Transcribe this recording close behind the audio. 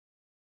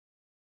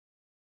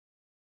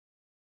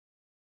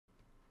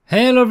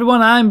Hello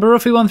everyone, I'm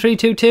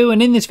Baruffy1322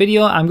 and in this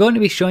video I'm going to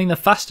be showing the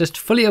fastest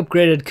fully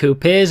upgraded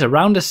coupes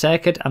around a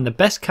circuit and the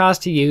best cars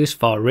to use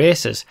for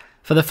races.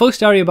 For the full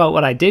story about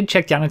what I did,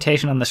 check the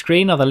annotation on the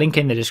screen or the link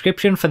in the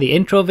description for the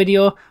intro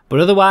video, but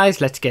otherwise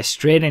let's get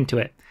straight into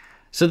it.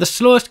 So the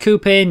slowest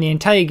coupe in the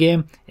entire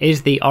game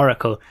is the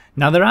Oracle.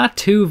 Now there are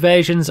two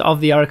versions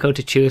of the Oracle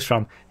to choose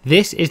from.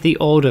 This is the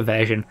older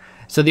version.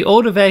 So the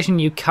older version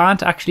you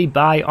can't actually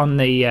buy on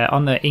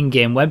the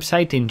in-game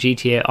website in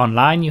GTA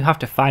Online. You have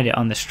to find it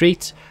on the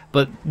streets,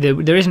 but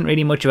there isn't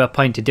really much of a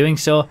point to doing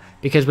so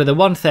because with a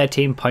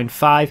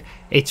 113.5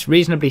 it's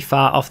reasonably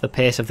far off the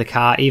pace of the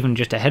car, even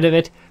just ahead of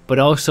it, but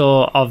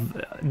also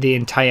of the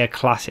entire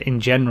class in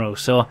general.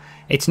 So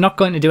it's not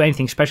going to do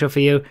anything special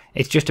for you,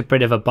 it's just a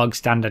bit of a bog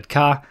standard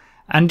car.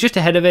 And just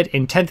ahead of it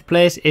in 10th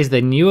place is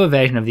the newer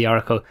version of the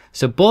Oracle.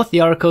 So both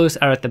the Oracles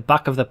are at the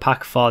back of the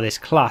pack for this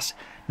class.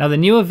 Now the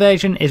newer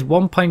version is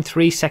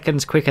 1.3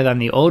 seconds quicker than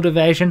the older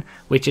version,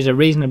 which is a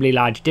reasonably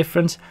large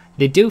difference.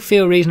 They do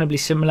feel reasonably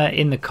similar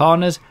in the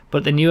corners,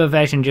 but the newer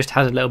version just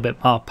has a little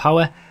bit more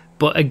power.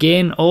 But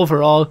again,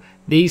 overall,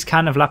 these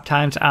kind of lap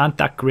times aren't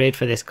that great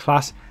for this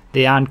class.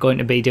 They aren't going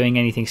to be doing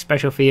anything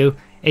special for you.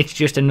 It's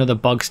just another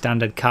bog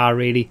standard car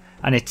really,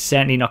 and it's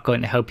certainly not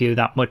going to help you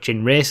that much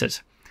in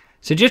races.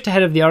 So just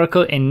ahead of the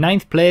Oracle in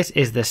 9th place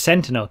is the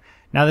Sentinel.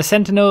 Now the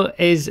Sentinel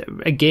is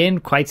again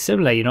quite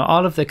similar, you know,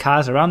 all of the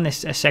cars around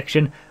this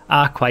section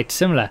are quite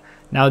similar.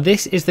 Now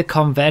this is the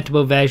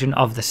convertible version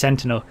of the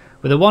Sentinel.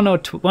 With a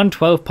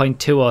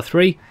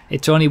 112.203,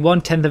 it's only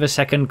 1/10 of a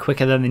second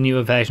quicker than the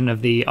newer version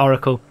of the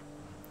Oracle.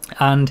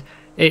 And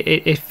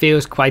it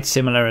feels quite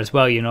similar as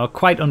well, you know,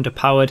 quite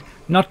underpowered,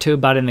 not too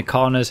bad in the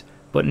corners,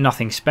 but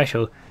nothing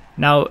special.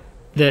 Now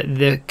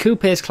the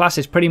Coupes class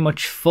is pretty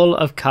much full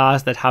of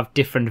cars that have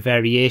different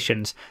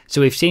variations. So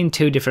we've seen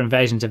two different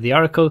versions of the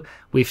Oracle.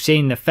 We've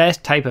seen the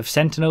first type of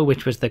Sentinel,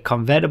 which was the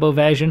convertible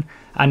version,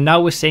 and now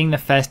we're seeing the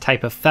first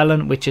type of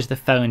Felon, which is the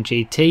Felon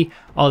GT,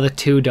 or the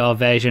two-door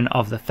version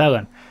of the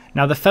Felon.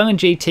 Now the Felon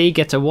GT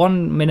gets a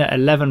 1 minute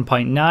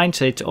 11.9,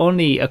 so it's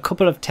only a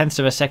couple of tenths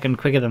of a second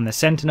quicker than the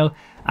Sentinel,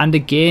 and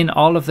again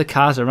all of the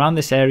cars around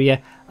this area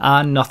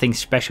are nothing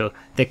special.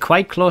 They're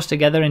quite close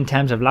together in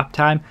terms of lap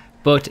time,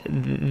 but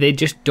they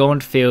just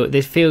don't feel,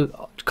 they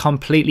feel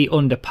completely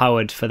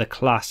underpowered for the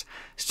class.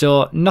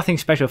 So nothing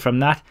special from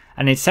that.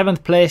 And in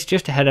 7th place,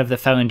 just ahead of the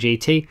Felon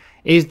GT,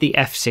 is the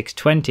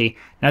F620.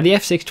 Now the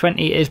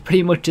F620 is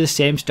pretty much the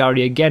same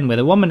story again. With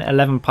a 1 minute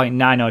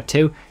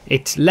 11.902,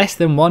 it's less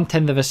than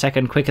 1/10 of a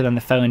second quicker than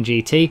the Felon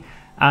GT.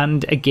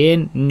 And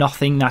again,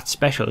 nothing that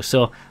special.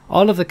 So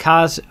all of the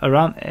cars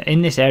around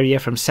in this area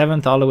from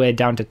 7th all the way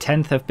down to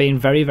 10th have been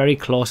very, very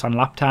close on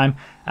lap time,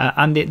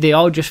 and they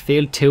all just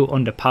feel too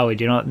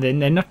underpowered. You know,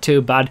 they're not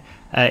too bad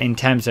in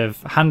terms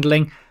of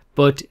handling,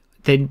 but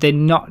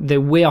they're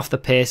way off the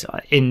pace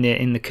in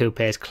the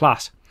Coupes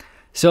class.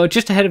 So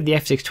just ahead of the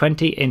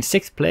F620 in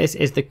 6th place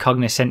is the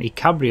Cognoscenti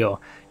Cabrio.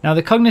 Now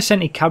the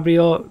Cognoscenti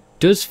Cabrio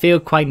does feel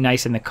quite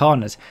nice in the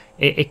corners.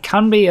 It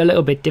can be a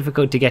little bit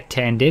difficult to get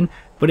turned in,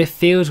 but it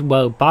feels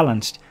well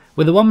balanced.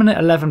 With a 1 minute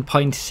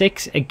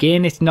 11.6,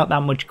 again it's not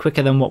that much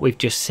quicker than what we've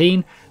just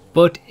seen,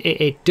 but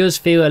it does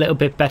feel a little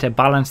bit better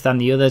balanced than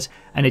the others,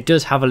 and it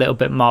does have a little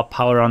bit more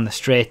power on the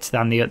straights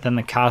than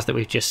the cars that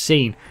we've just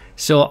seen.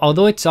 So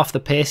although it's off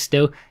the pace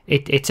still,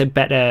 it's a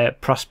better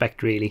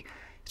prospect really.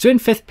 So in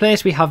 5th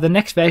place we have the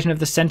next version of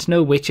the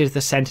Sentinel, which is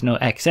the Sentinel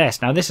XS.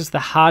 Now this is the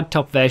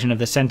hardtop version of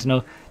the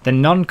Sentinel, the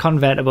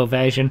non-convertible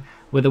version.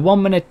 With a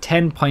 1 minute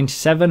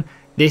 10.7,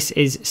 this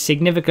is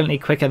significantly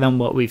quicker than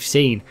what we've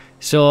seen.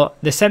 So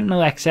the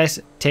Sentinel XS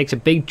takes a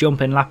big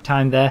jump in lap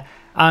time there,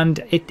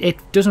 and it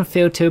doesn't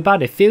feel too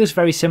bad. It feels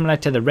very similar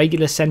to the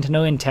regular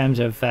Sentinel in terms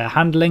of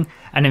handling,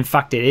 and in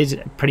fact it is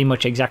pretty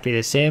much exactly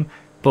the same.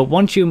 But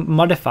once you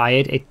modify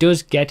it, it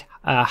does get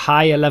a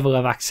higher level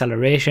of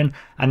acceleration,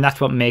 and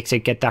that's what makes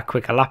it get that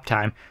quicker lap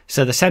time.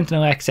 So the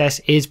Sentinel XS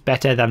is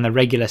better than the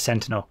regular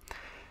Sentinel.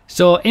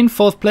 So in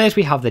 4th place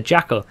we have the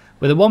Jackal.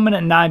 With a 1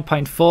 minute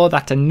 9.4,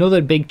 that's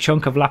another big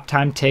chunk of lap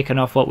time taken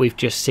off what we've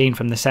just seen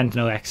from the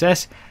Sentinel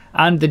XS.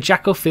 And the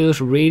Jackal feels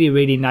really,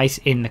 really nice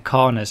in the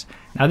corners.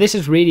 Now this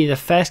is really the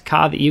first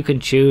car that you can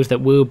choose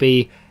that will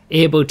be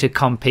able to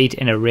compete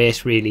in a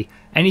race really.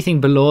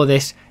 Anything below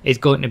this is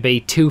going to be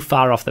too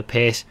far off the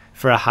pace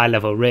for a high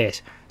level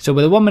race. So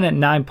with a 1 minute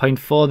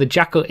 9.4, the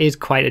Jackal is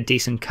quite a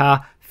decent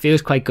car,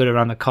 feels quite good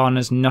around the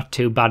corners, not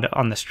too bad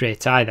on the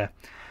straights either.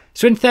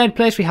 So in 3rd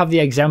place we have the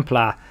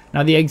Exemplar.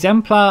 Now the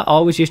Exemplar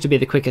always used to be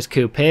the quickest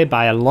coupe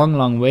by a long,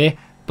 long way,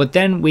 but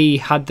then we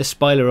had the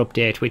spoiler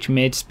update which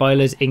made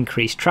spoilers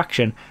increase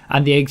traction,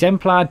 and the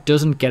Exemplar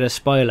doesn't get a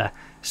spoiler.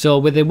 So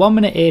with a 1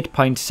 minute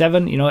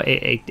 8.7, you know,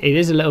 it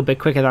is a little bit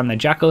quicker than the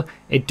Jackal.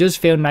 It does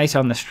feel nice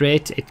on the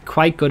straight, it's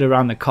quite good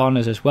around the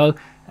corners as well,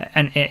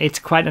 and it's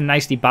quite a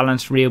nicely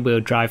balanced rear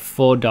wheel drive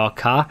 4-door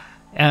car.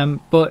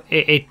 But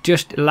it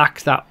just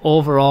lacks that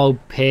overall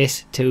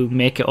pace to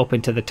make it up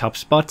into the top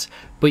spots,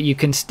 but you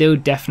can still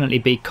definitely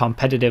be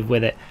competitive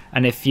with it,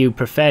 and if you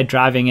prefer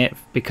driving it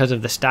because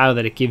of the style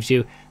that it gives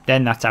you,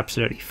 then that's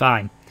absolutely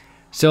fine.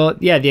 So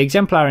yeah, the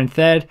Exemplar in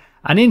third,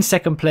 and in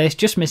second place,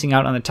 just missing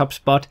out on the top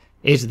spot,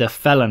 is the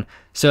Felon.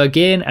 So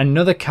again,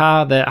 another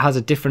car that has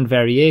a different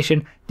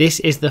variation. This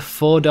is the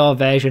 4-door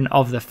version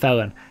of the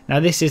Felon. Now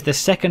this is the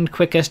second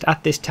quickest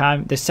at this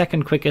time, the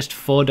second quickest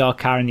 4-door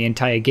car in the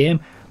entire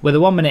game. With a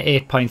 1 minute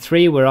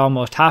 8.3, we're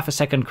almost half a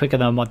second quicker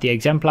than what the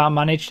Exemplar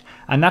managed,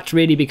 and that's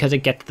really because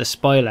it gets the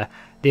spoiler.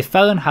 The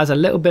Felon has a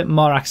little bit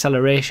more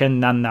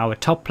acceleration than our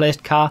top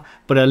placed car,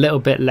 but a little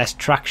bit less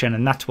traction,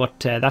 and that's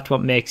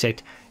what makes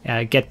it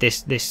get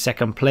this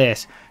second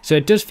place. So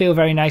it does feel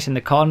very nice in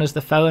the corners,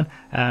 the Felon,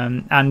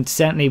 and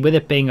certainly with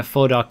it being a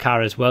 4-door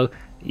car as well,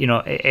 you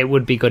know, it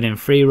would be good in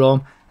free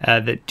roam.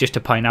 Just to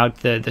point out,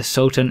 the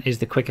Sultan is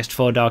the quickest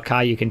 4-door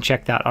car. You can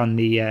check that on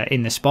the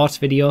in the sports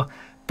video.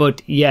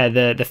 But yeah,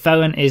 the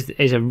Felon is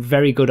a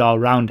very good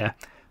all-rounder.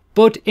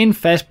 But in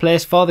first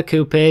place for the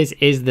coupes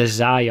is the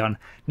Zion.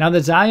 Now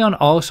the Zion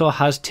also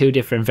has two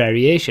different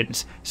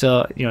variations.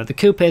 So, you know, the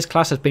coupes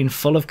class has been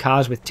full of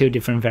cars with two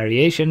different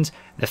variations.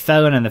 The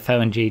Felon and the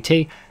Felon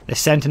GT, the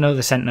Sentinel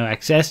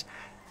XS.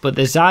 But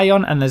the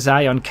Zion and the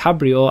Zion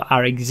Cabrio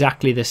are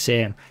exactly the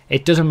same.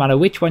 It doesn't matter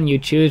which one you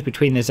choose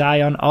between the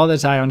Zion or the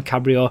Zion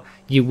Cabrio,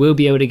 you will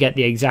be able to get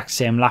the exact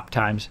same lap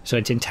times. So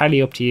it's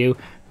entirely up to you.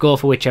 Go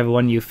for whichever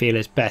one you feel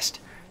is best.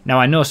 Now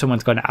I know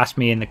someone's going to ask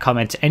me in the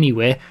comments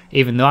anyway,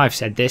 even though I've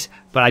said this,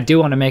 but I do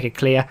want to make it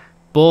clear,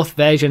 both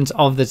versions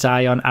of the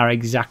Zion are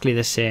exactly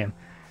the same.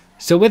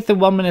 So with the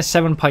 1 minute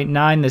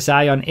 7.9, the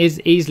Zion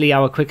is easily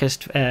our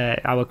quickest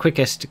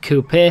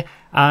coupe,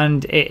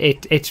 and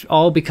it's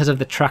all because of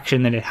the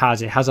traction that it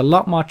has. It has a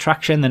lot more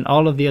traction than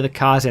all of the other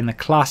cars in the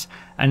class,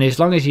 and as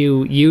long as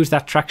you use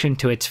that traction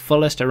to its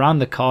fullest around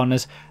the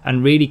corners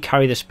and really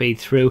carry the speed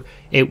through,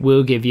 it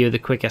will give you the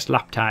quickest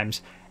lap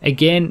times.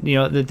 Again, you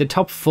know, the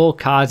top 4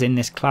 cars in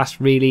this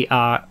class really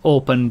are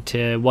open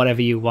to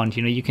whatever you want.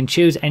 You know, you can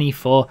choose any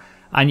 4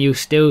 and you'll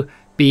still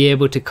be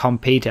able to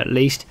compete, at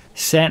least,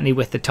 certainly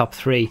with the top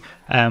 3.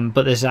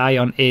 But the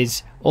Zion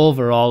is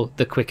overall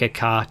the quicker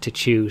car to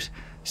choose.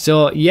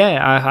 So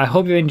yeah, I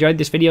hope you enjoyed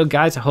this video,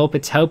 guys. I hope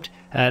it's helped.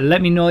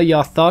 Let me know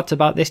your thoughts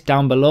about this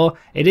down below.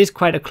 It is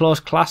quite a close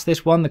class,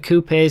 this one. The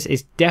coupes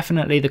is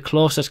definitely the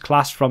closest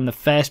class from the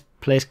first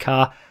place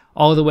car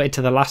all the way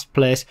to the last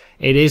place.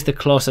 It is the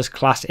closest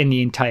class in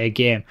the entire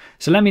game.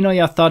 So let me know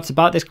your thoughts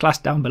about this class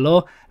down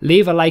below.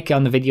 Leave a like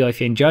on the video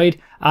if you enjoyed,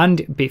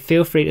 and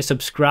feel free to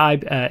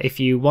subscribe if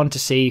you want to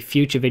see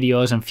future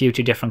videos and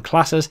future different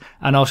classes,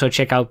 and also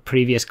check out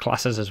previous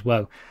classes as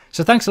well.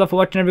 So thanks a lot for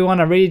watching,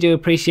 everyone. I really do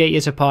appreciate your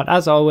support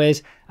as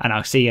always, and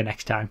I'll see you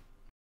next time.